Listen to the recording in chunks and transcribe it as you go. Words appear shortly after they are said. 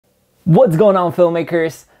What's going on,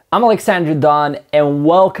 filmmakers? I'm Alexandru and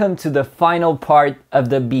welcome to the final part of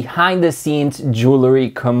the behind the scenes jewelry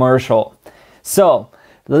commercial. So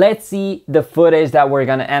let's see the footage that we're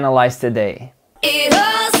gonna analyze today. It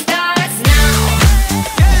all starts now.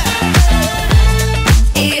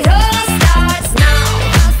 It all starts now.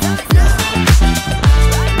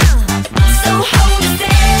 So hold it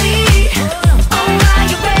steady. Oh, are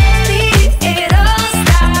you ready? It all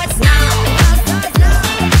starts now.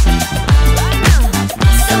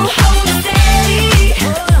 So hold it steady.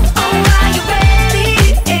 Oh, are you ready?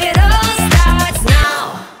 It all starts now.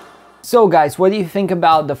 So guys, what do you think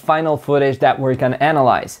about the final footage that we're gonna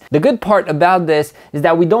analyze? The good part about this is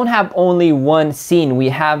that we don't have only one scene, we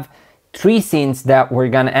have 3 scenes that we're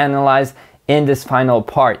gonna analyze in this final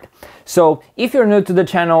part. So if you're new to the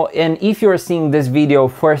channel and if you're seeing this video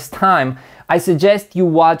first time, I suggest you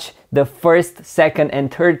watch the first, second,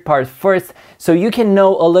 and third part first so you can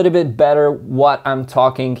know a little bit better what I'm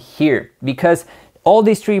talking here, because all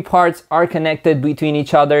these 3 parts are connected between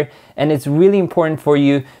each other, and it's really important for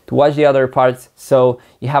you to watch the other parts so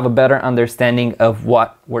you have a better understanding of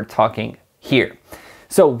what we're talking here.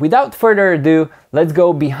 So without further ado, let's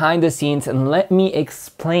go behind the scenes and let me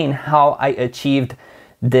explain how I achieved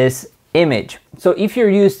this image. So if you're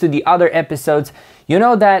used to the other episodes, you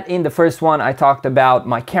know that in the first one I talked about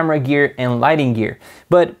my camera gear and lighting gear.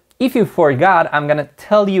 But if you forgot, I'm gonna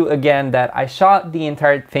tell you again that I shot the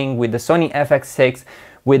entire thing with the Sony Fx6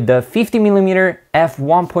 with the 50mm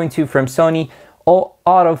f1.2 from Sony, all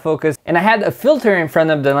autofocus, and I had a filter in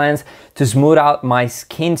front of the lens to smooth out my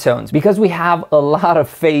skin tones. Because we have a lot of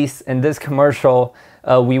face in this commercial,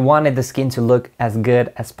 we wanted the skin to look as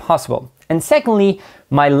good as possible. And secondly,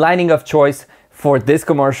 my lighting of choice for this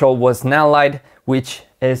commercial was Nowlight, which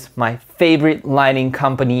is my favorite lighting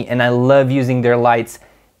company, and I love using their lights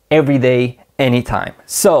every day, anytime.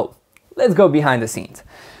 So let's go behind the scenes.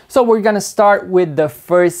 So we're gonna start with the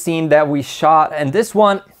first scene that we shot, and this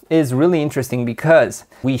one is really interesting because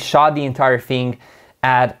we shot the entire thing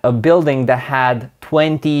at a building that had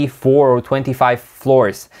 24 or 25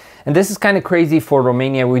 floors. And this is kind of crazy for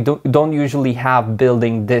Romania. We don't usually have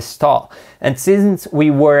building this tall. And since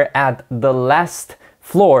we were at the last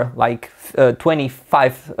floor, like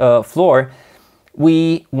 25 floor,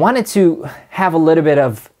 we wanted to have a little bit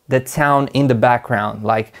of the town in the background.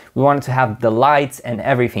 Like, we wanted to have the lights and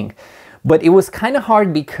everything. But it was kind of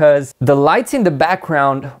hard because the lights in the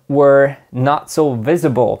background were not so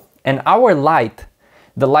visible. And our light,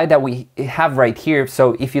 the light that we have right here,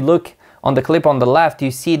 so if you look on the clip on the left,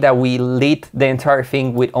 you see that we lit the entire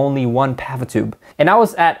thing with only one pavo tube. And I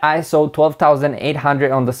was at ISO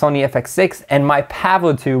 12,800 on the Sony Fx6, and my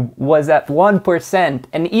pavo tube was at 1%.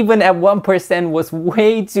 And even at 1% was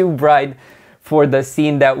way too bright for the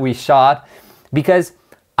scene that we shot, because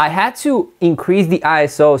I had to increase the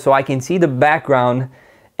ISO so I can see the background,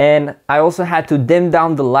 and I also had to dim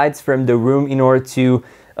down the lights from the room in order to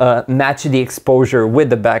match the exposure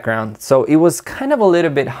with the background. So it was kind of a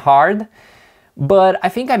little bit hard, but I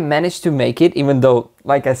think I managed to make it, even though,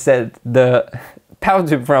 like I said, the pavo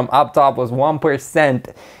tube from up top was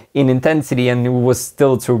 1% in intensity and it was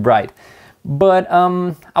still too bright. But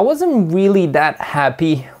I wasn't really that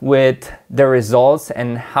happy with the results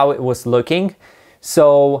and how it was looking.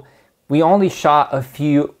 So we only shot a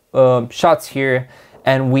few shots here,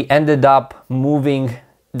 and we ended up moving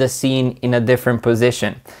the scene in a different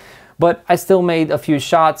position. But I still made a few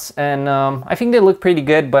shots, and I think they look pretty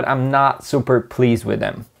good, but I'm not super pleased with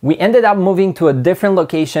them. We ended up moving to a different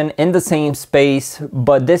location in the same space,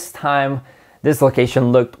 but this time this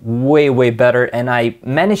location looked way better, and I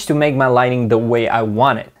managed to make my lighting the way I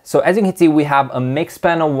wanted. So as you can see, we have a mixed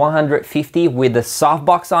panel 150 with a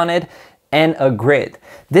softbox on it and a grid.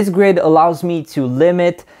 This grid allows me to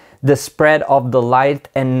limit the spread of the light,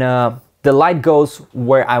 and the light goes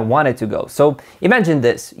where I want it to go. So imagine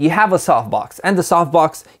this, you have a softbox, and the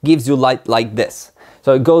softbox gives you light like this.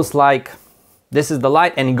 So it goes like, this is the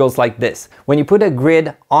light, and it goes like this. When you put a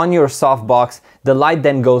grid on your softbox, the light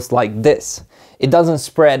then goes like this. It doesn't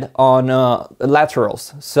spread on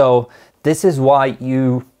laterals. So this is why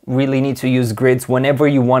you really need to use grids whenever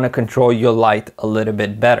you want to control your light a little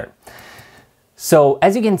bit better. So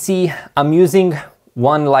as you can see, I'm using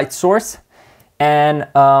one light source, and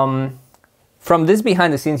from this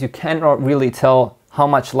behind the scenes, you cannot really tell how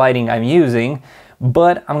much lighting I'm using,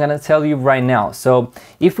 but I'm gonna tell you right now. So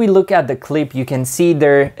if we look at the clip, you can see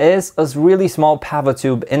there is a really small pavo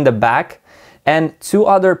tube in the back and 2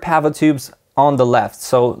 other pavo tubes on the left.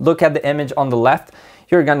 So look at the image on the left,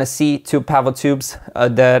 you're gonna see 2 pavo tubes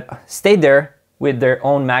that stay there with their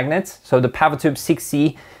own magnets. So the pavo tube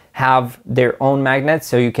 6C have their own magnets,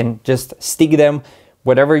 so you can just stick them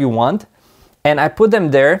whatever you want. And I put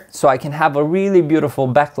them there so I can have a really beautiful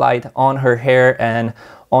backlight on her hair and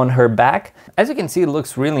on her back. As you can see, it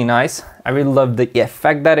looks really nice. I really love the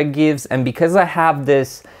effect that it gives, and because I have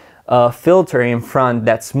this filter in front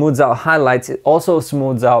that smooths out highlights, it also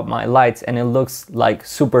smooths out my lights and it looks like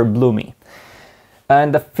super bloomy.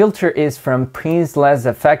 And the filter is from Princeless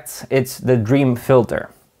Effects. It's the Dream filter.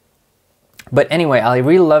 But anyway, I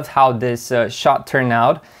really loved how this shot turned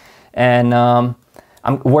out, and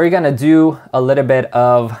we're gonna do a little bit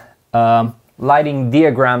of lighting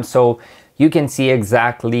diagram so you can see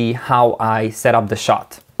exactly how I set up the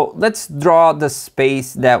shot. So let's draw the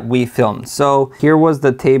space that we filmed. So here was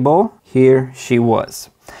the table, here she was.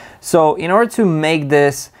 So in order to make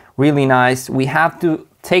this really nice, we have to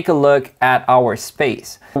take a look at our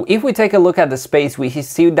space. If we take a look at the space, we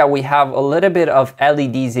see that we have a little bit of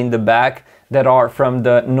LEDs in the back that are from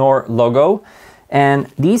the Knorr logo. And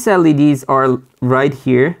these LEDs are right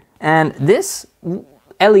here. And this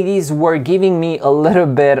LEDs were giving me a little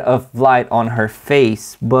bit of light on her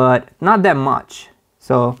face, but not that much.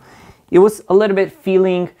 So it was a little bit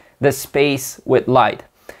filling the space with light.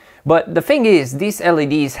 But the thing is, these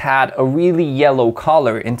LEDs had a really yellow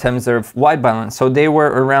color in terms of white balance. So they were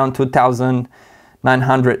around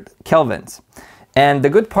 2900 kelvins. And the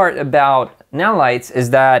good part about nanoLights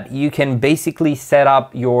is that you can basically set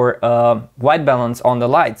up your white balance on the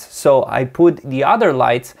lights. So I put the other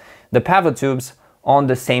lights, the pivot tubes, on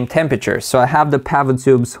the same temperature. So I have the pivot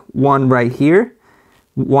tubes, one right here,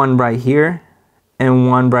 one right here, and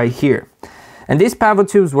one right here. And these pivot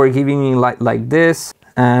tubes were giving me light like this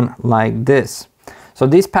and like this. So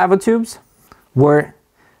these pivot tubes were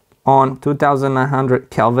on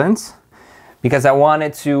 2900 kelvins because I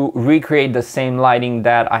wanted to recreate the same lighting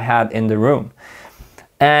that I had in the room.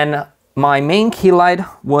 And my main key light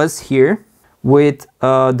was here with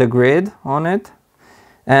the grid on it,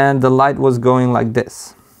 and the light was going like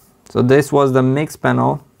this. So this was the mix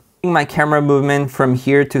panel. My camera movement from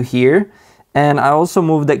here to here, and I also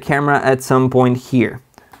moved the camera at some point here.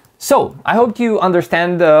 So I hope you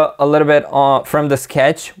understand a little bit from the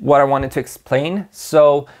sketch what I wanted to explain.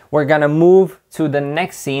 So we're gonna move to the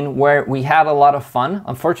next scene where we had a lot of fun.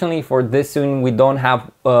 Unfortunately for this scene, we don't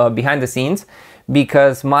have behind the scenes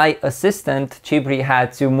because my assistant Chipri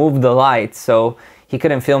had to move the light, so he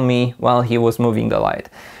couldn't film me while he was moving the light.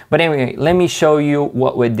 But anyway, let me show you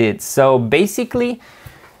what we did. So basically,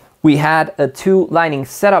 we had a two lighting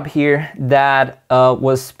setup here that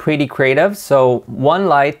was pretty creative. So one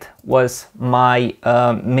light was my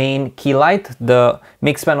main key light, the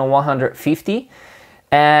mix panel 150.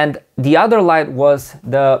 And the other light was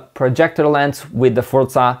the projector lens with the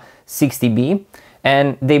Forza 60B.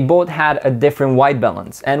 And they both had a different white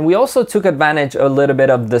balance. And we also took advantage a little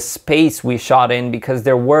bit of the space we shot in because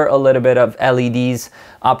there were a little bit of LEDs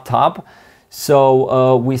up top.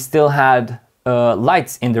 So we still had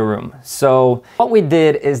lights in the room. So what we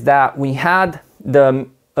did is that we had the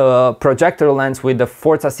projector lens with the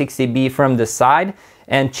Forza 60B from the side,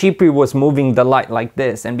 and Chipri was moving the light like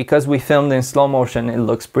this. And because we filmed in slow motion, it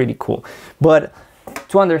looks pretty cool. But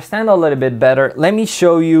to understand a little bit better, let me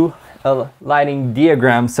show you a lighting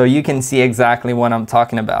diagram so you can see exactly what I'm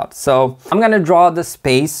talking about. So I'm gonna draw the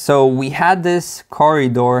space. So we had this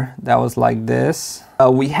corridor that was like this.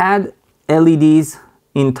 We had LEDs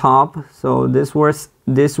in top, so these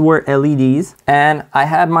were LEDs, and I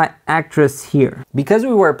had my actress here. Because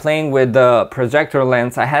we were playing with the projector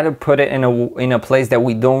lens, I had to put it in a place that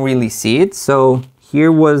we don't really see it. So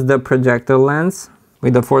here was the projector lens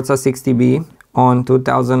with the Forza 60B on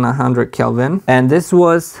 2100 Kelvin, and this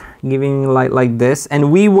was giving light like this,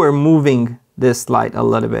 and we were moving this light a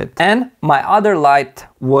little bit. And my other light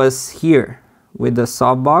was here with the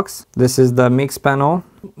softbox. This is the mix panel.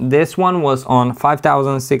 This one was on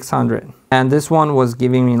 5600, and this one was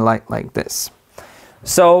giving me light like this.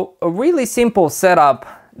 So a really simple setup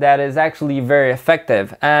that is actually very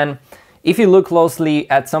effective. And if you look closely,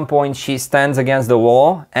 at some point she stands against the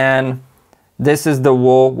wall, and this is the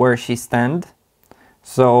wall where she stands.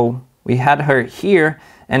 So we had her here,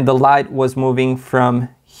 and the light was moving from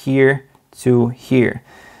here to here.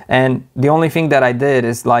 And the only thing that I did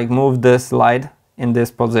is like move this light in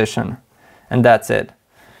this position, and that's it.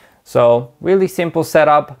 So really simple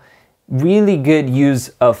setup, really good use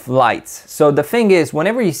of lights. So the thing is,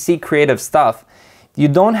 whenever you see creative stuff, you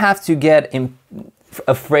don't have to get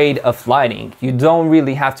afraid of lighting. You don't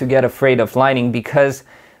really have to get afraid of lighting, because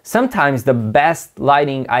sometimes the best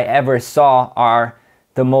lighting I ever saw are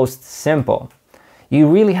the most simple. You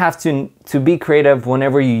really have to be creative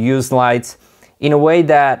whenever you use lights in a way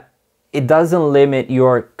that it doesn't limit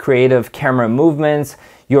your creative camera movements,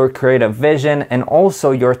 your creative vision, and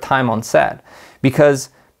also your time on set. Because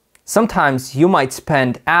sometimes you might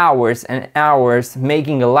spend hours and hours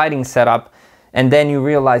making a lighting setup, and then you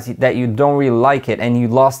realize that you don't really like it and you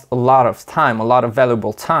lost a lot of time, a lot of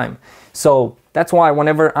valuable time. So that's why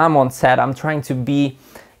whenever I'm on set, I'm trying to be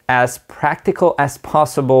as practical as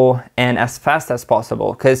possible and as fast as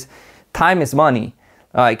possible, because time is money.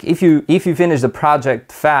 Like if you finish the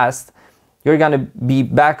project fast, you're gonna be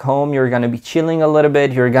back home, you're gonna be chilling a little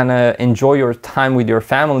bit, you're gonna enjoy your time with your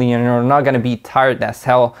family, and you're not gonna be tired as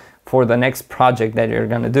hell for the next project that you're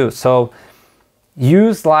gonna do. So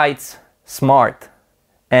use lights smart,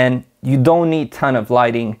 and you don't need a ton of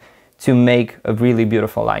lighting to make a really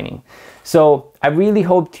beautiful lighting. So I really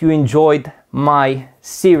hope you enjoyed my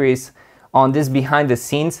series on this behind the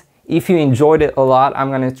scenes. If you enjoyed it a lot, I'm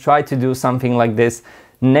gonna try to do something like this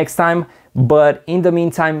next time. But in the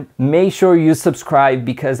meantime, make sure you subscribe,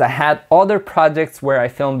 because I had other projects where I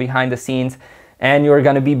filmed behind the scenes and you're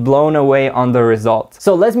gonna be blown away on the results.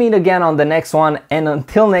 So let's meet again on the next one. And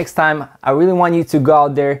until next time, I really want you to go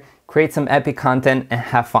out there, create some epic content and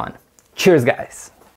have fun. Cheers, guys.